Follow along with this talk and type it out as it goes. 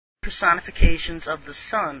personifications of the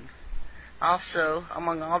sun. Also,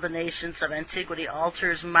 among all the nations of antiquity,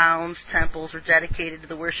 altars, mounds, temples were dedicated to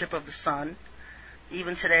the worship of the sun.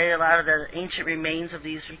 Even today, a lot of the ancient remains of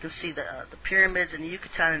these, you can see the pyramids in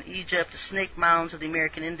Yucatan in Egypt, the snake mounds of the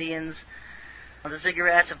American Indians, the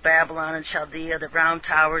ziggurats of Babylon and Chaldea, the round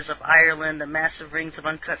towers of Ireland, the massive rings of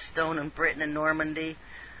uncut stone in Britain and Normandy,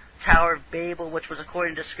 Tower of Babel, which was,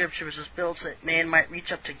 according to Scripture, was built so that man might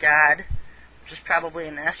reach up to God, which is probably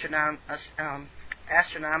an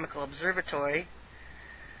astronomical observatory.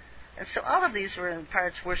 And so all of these were in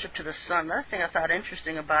parts worship to the sun. Another thing I thought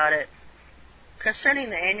interesting about it,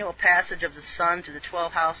 concerning the annual passage of the sun to the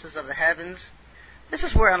 12 houses of the heavens, this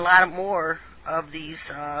is where a lot more of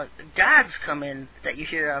these gods come in that you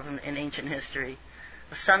hear of in ancient history.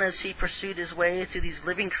 The sun, as he pursued his way through these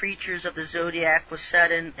living creatures of the zodiac, was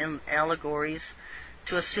set in allegories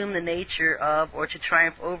to assume the nature of or to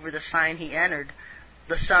triumph over the sign he entered.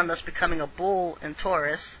 The sun thus becoming a bull in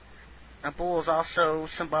Taurus. A bull is also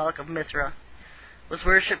symbolic of Mithra. Was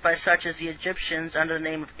worshipped by such as the Egyptians under the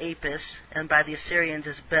name of Apis, and by the Assyrians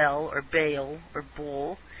as Bel or Baal or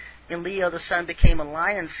Bull. In Leo, the sun became a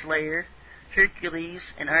lion slayer.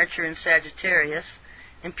 Hercules, an archer in Sagittarius.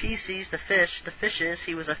 In Pisces, the fishes,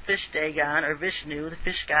 he was a fish Dagon, or Vishnu, the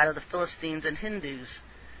fish god of the Philistines and Hindus.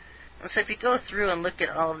 And so if you go through and look at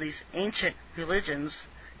all of these ancient religions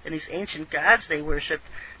and these ancient gods they worshipped,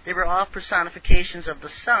 they were all personifications of the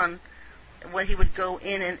sun, when he would go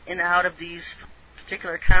in and out of these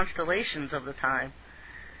particular constellations of the time.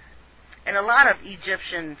 And a lot of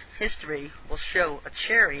Egyptian history will show a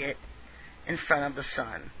chariot in front of the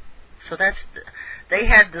sun. So they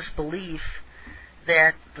had this belief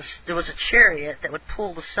that there was a chariot that would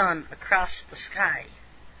pull the sun across the sky.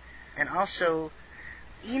 And also,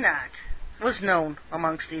 Enoch was known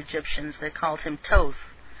amongst the Egyptians. They called him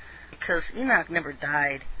Thoth, because Enoch never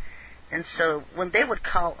died. And so when they would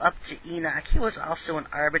call up to Enoch, he was also an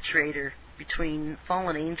arbitrator between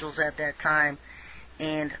fallen angels at that time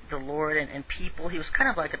and the Lord and people. He was kind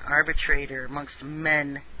of like an arbitrator amongst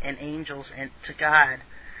men and angels and to God.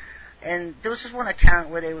 And there was this one account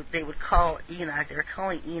where they would call Enoch. They were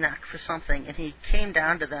calling Enoch for something, and he came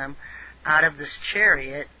down to them out of this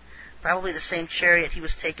chariot, probably the same chariot he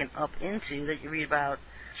was taken up into that you read about,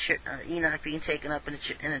 Enoch being taken up in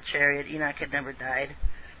a chariot. Enoch had never died.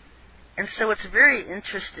 And so it's very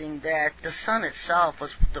interesting that the sun itself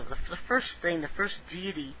was the first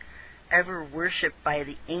deity ever worshipped by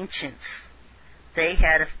the ancients. They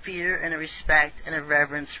had a fear and a respect and a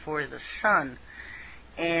reverence for the sun.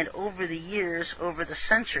 And over the years, over the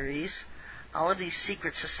centuries, all of these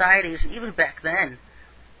secret societies, and even back then,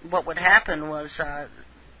 what would happen was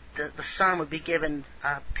the sun would be given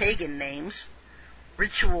pagan names,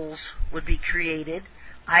 rituals would be created,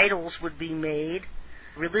 idols would be made,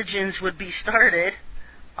 religions would be started,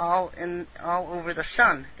 all over the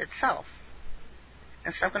sun itself.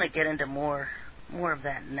 And so I'm going to get into more of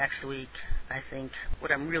that next week. I think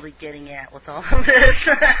what I'm really getting at with all of this.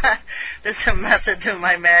 There's a method to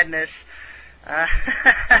my madness.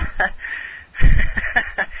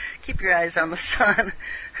 Keep your eyes on the sun.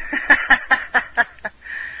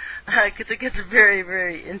 Because it gets very,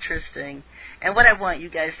 very interesting. And what I want you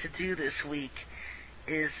guys to do this week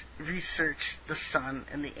is research the sun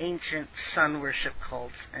and the ancient sun worship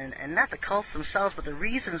cults. And not the cults themselves, but the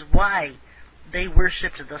reasons why they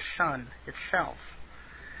worshipped the sun itself.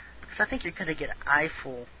 Because I think you're going to get an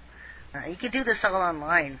eyeful. You can do this all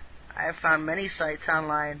online. I've found many sites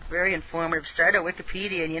online, very informative. Start at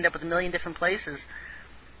Wikipedia and you end up with a million different places.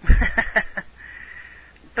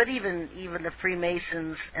 But even the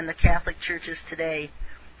Freemasons and the Catholic churches today,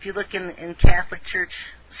 if you look in Catholic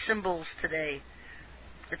church symbols today,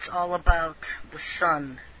 it's all about the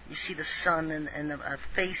sun. You see the sun and a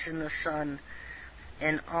face in the sun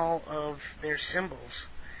in all of their symbols.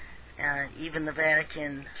 Even the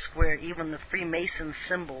Vatican Square, even the Freemason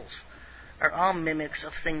symbols are all mimics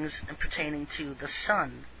of things pertaining to the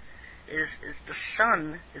sun. Is the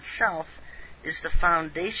sun itself is the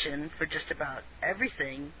foundation for just about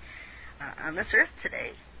everything on this earth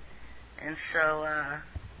today. And so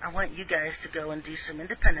I want you guys to go and do some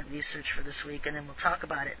independent research for this week, and then we'll talk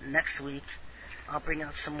about it next week. I'll bring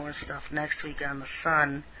out some more stuff next week on the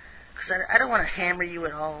sun, because I don't want to hammer you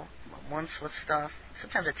at all at once with stuff.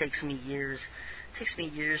 Sometimes it takes me years. It takes me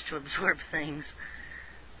years to absorb things.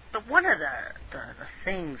 But one of the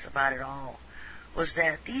things about it all was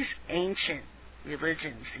that these ancient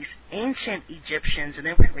religions, these ancient Egyptians, and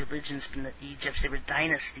they weren't religions from the Egypts, they were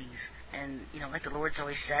dynasties. And, like the Lord's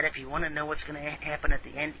always said, if you want to know what's going to happen at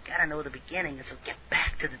the end, you got to know the beginning. And so get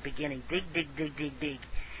back to the beginning. Dig, dig, dig, dig, dig.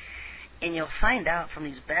 And you'll find out from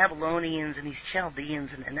these Babylonians and these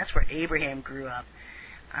Chaldeans, and that's where Abraham grew up,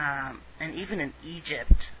 and even in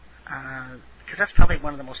Egypt, because that's probably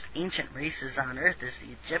one of the most ancient races on earth is the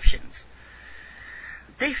Egyptians.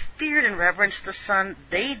 They feared and reverenced the sun.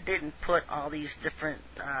 They didn't put all these different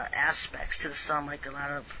aspects to the sun like a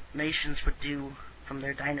lot of nations would do from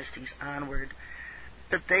their dynasties onward.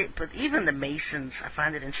 But even the Masons, I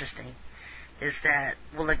find it interesting, is that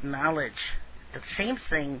will acknowledge the same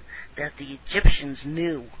thing that the Egyptians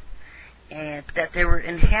knew, and that there were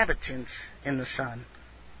inhabitants in the sun,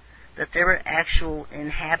 that there were actual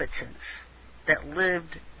inhabitants that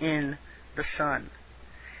lived in the sun.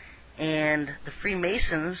 And the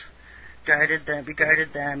Freemasons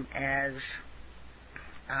regarded them as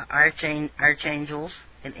archangels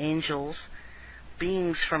and angels,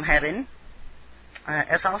 beings from heaven,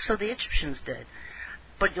 as also the Egyptians did.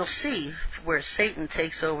 But you'll see where Satan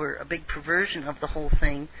takes over a big perversion of the whole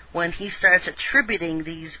thing when he starts attributing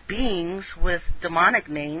these beings with demonic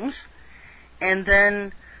names, and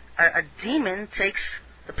then a demon takes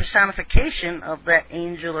the personification of that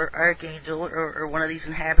angel or archangel or one of these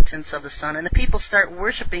inhabitants of the sun, and the people start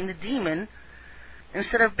worshiping the demon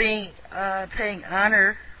instead of paying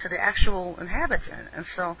honor to the actual inhabitant. And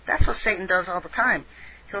so that's what Satan does all the time.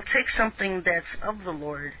 He'll take something that's of the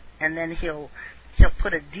Lord, and then he'll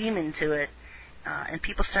put a demon to it, and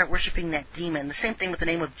people start worshiping that demon. The same thing with the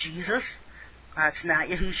name of Jesus. It's not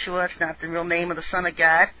Yahushua. It's not the real name of the Son of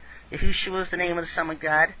God. Yahushua is the name of the Son of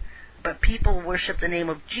God. But people worship the name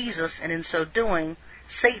of Jesus, and in so doing,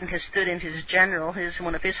 Satan has stood in his general,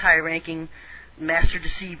 one of his high-ranking master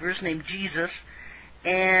deceivers named Jesus,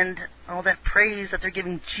 and all that praise that they're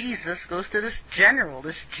giving Jesus goes to this general,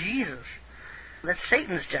 this Jesus. That's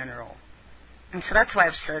Satan's general. And so that's why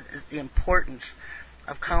I've said the importance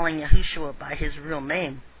of calling Yahushua by his real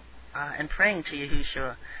name and praying to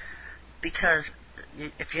Yahushua, because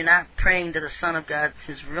if you're not praying to the Son of God,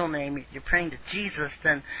 his real name, you're praying to Jesus,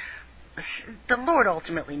 then the Lord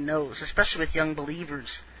ultimately knows, especially with young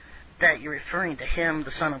believers, that you're referring to him,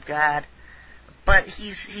 the Son of God. But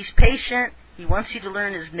he's patient. He wants you to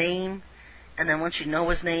learn his name, and then once you know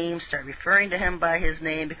his name, start referring to him by his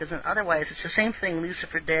name, because otherwise it's the same thing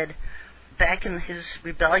Lucifer did back in his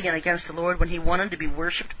rebellion against the Lord when he wanted to be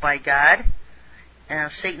worshipped by God,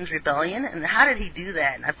 Satan's rebellion. And how did he do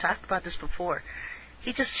that? And I've talked about this before.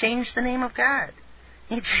 He just changed the name of God.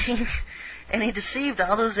 And he deceived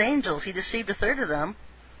all those angels. He deceived a third of them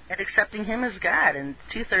at accepting him as God, and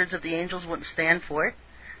 2/3 of the angels wouldn't stand for it.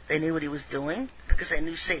 They knew what he was doing because they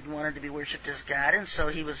knew Satan wanted to be worshipped as God, and so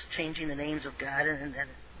he was changing the names of God and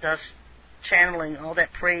thus channeling all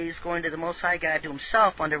that praise going to the Most High God to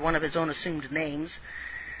himself under one of his own assumed names.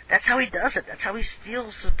 That's how he does it. That's how he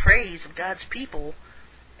steals the praise of God's people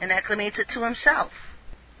and acclimates it to himself.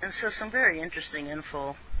 And so some very interesting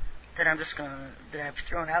info that I've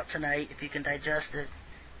thrown out tonight, if you can digest it.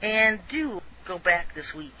 And do go back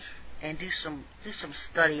this week and do some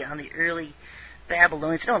study on the early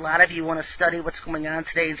Babylonians. I know a lot of you want to study what's going on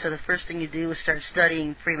today, and so the first thing you do is start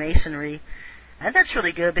studying Freemasonry. And that's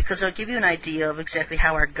really good because it'll give you an idea of exactly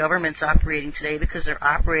how our government's operating today, because they're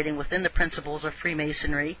operating within the principles of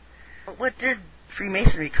Freemasonry. But what did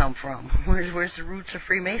Freemasonry come from? Where's the roots of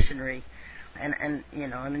Freemasonry? And then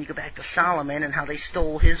you go back to Solomon and how they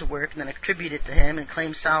stole his work and then attribute it to him and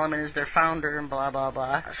claim Solomon as their founder and blah, blah,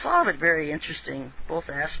 blah. So all of it very interesting, both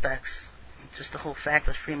aspects, just the whole fact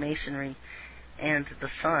with Freemasonry and the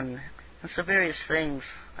sun. And so various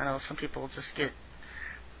things. I know some people just get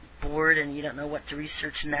bored and you don't know what to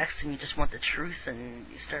research next, and you just want the truth, and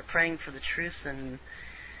you start praying for the truth, and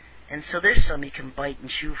so there's some you can bite and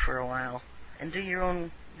chew for a while and do your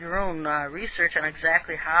own research on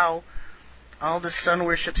exactly how all the sun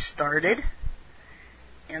worship started,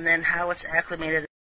 and then how it's acclimated